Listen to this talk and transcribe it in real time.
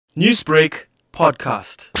Newsbreak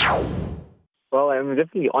Podcast. Well, I'm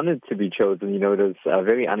definitely honored to be chosen. It was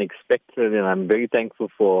very unexpected, and I'm very thankful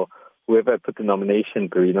for whoever put the nomination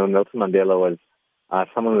through. Nelson Mandela was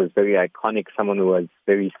someone who was very iconic, someone who was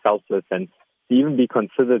very selfless, and to even be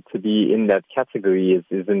considered to be in that category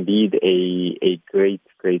is indeed a great,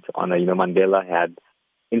 great honor. Mandela had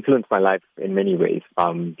influenced my life in many ways,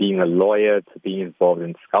 from being a lawyer to being involved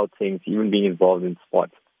in scouting to even being involved in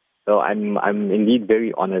sports. So I'm indeed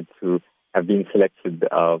very honored to have been selected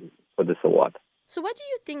for this award. So what do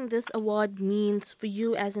you think this award means for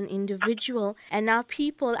you as an individual, and now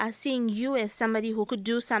people are seeing you as somebody who could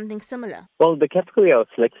do something similar? Well, the category I was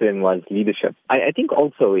selected in was leadership. I think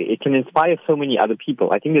also it can inspire so many other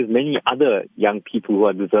people. I think there's many other young people who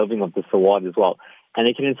are deserving of this award as well. And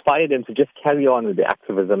it can inspire them to just carry on with their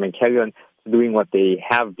activism and carry on doing what they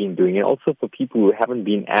have been doing. And also for people who haven't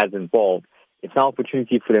been as involved, it's an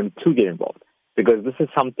opportunity for them to get involved, because this is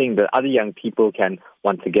something that other young people can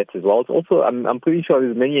want to get as well. It's also, I'm pretty sure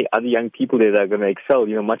there's many other young people that are going to excel,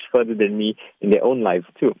 much further than me in their own lives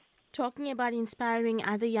too. Talking about inspiring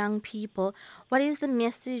other young people, what is the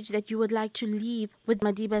message that you would like to leave with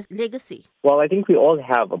Madiba's legacy? Well, I think we all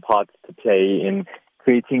have a part to play in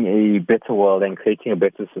creating a better world and creating a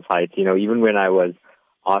better society. Even when I was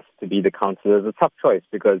asked to be the councillor, it was a tough choice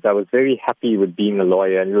because I was very happy with being a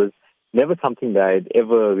lawyer, and it was never something that I'd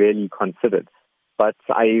ever really considered. But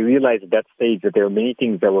I realized at that stage that there were many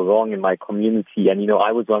things that were wrong in my community, and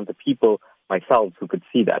I was one of the people myself who could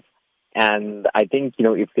see that. And I think,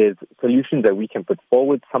 if there's solutions that we can put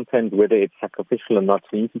forward, sometimes whether it's sacrificial or not,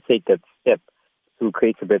 we need to take that step to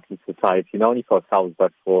create a better society, not only for ourselves,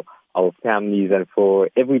 but for our families and for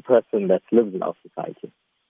every person that lives in our society.